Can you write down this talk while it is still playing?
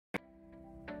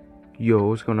Yo,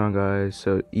 what's going on, guys?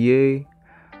 So EA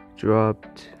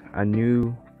dropped a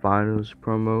new finals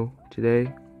promo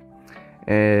today,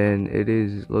 and it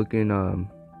is looking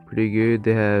pretty good.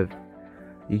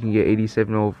 You can get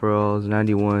 87 overalls,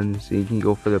 91s, so you can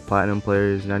go for the platinum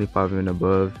players, 95 and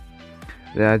above.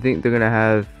 Then I think they're gonna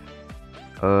have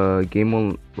game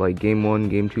one,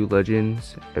 game two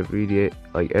legends every day,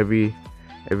 like every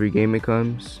game it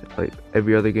comes, like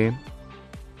every other game.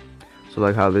 So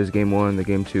like how there's game one, the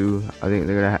game two, I think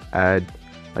they're gonna add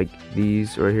like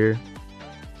these right here,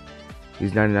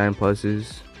 these 99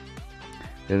 pluses.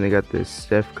 Then they got this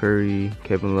Steph Curry,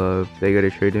 Kevin Love. They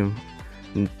gotta trade him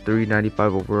in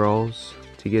 395 overalls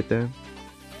to get them.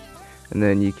 And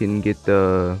then you can get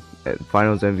the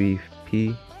Finals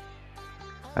MVP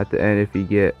at the end if you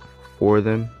get 4 of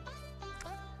them.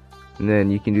 And then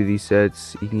you can do these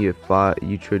sets. You can get 5.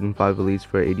 You trade in 5 elites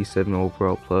for 87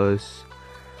 overall plus.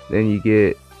 Then you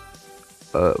get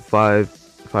 5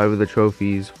 of the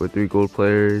trophies for 3 gold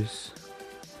players.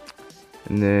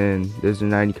 And then there's a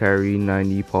 90 Kyrie,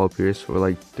 90 Paul Pierce for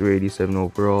like 387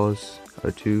 overalls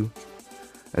or 2.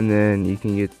 And then you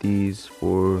can get these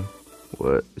for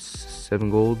what, 7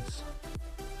 golds.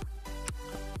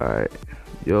 Alright,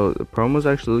 yo, the promo's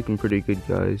actually looking pretty good,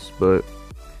 guys, but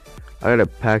I got a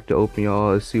pack to open,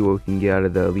 y'all. Let's see what we can get out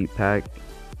of the elite pack.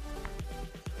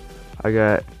 I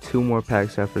got 2 more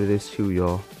packs after this too,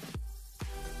 y'all.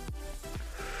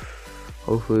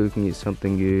 Hopefully we can get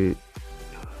something good.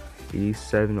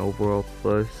 87 overall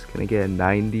plus. Can I get a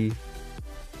 90?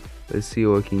 Let's see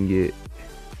what we can get.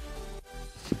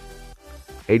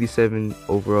 87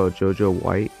 overall JoJo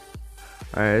White.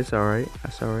 Alright, that's alright.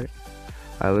 That's alright.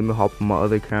 Alright, let me hop on my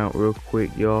other account real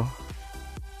quick, y'all.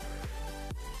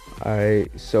 Alright,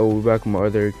 so we're back on my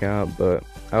other account, but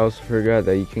I also forgot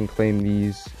that you can claim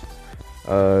these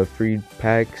free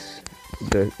packs.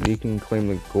 You can claim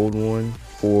the gold one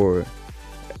for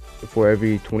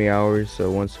every 20 hours. So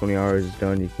once 20 hours is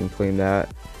done, you can claim that.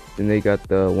 Then they got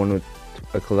the one with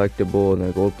a collectible and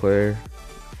a gold player,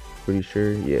 pretty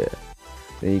sure. Yeah,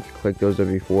 then you can collect those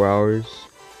every 4 hours.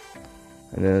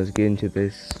 And then let's get into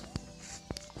this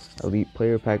elite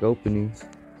player pack opening.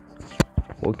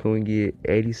 What can we get?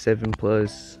 87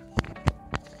 plus.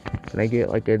 Can I get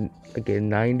like a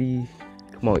 90?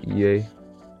 Come on, EA.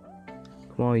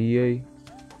 Come on, EA.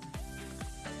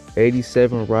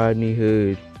 87 Rodney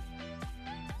Hood.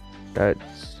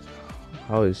 That's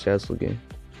how his stats looking.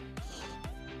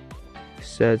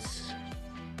 Stats,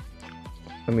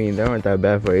 I mean, they aren't that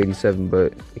bad for 87,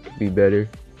 but it could be better.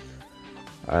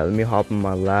 Alright, let me hop on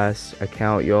my last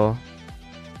account, y'all.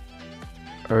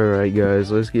 Alright, guys,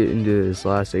 let's get into this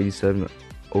last 87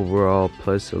 overall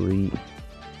plus elite.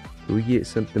 Do we get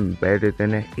something better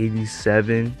than an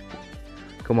 87?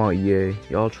 Come on, EA.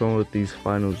 Y'all trolling with these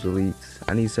finals elites.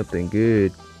 I need something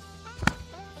good.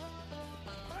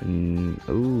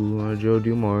 Ooh, Joe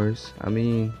Dumars. I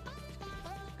mean,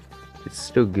 it's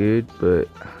still good, but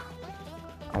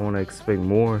I want to expect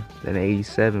more than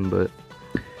 87. But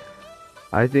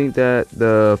I think that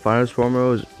the finals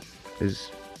promo is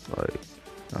like,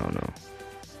 I don't know.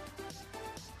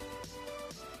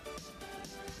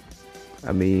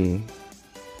 I mean,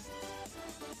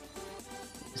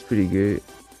 it's pretty good,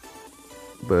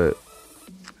 but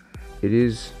it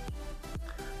is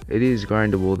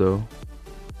grindable though.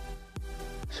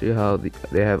 See how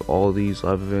they have all these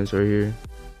live events right here.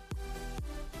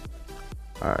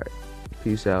 Alright,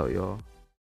 peace out, y'all.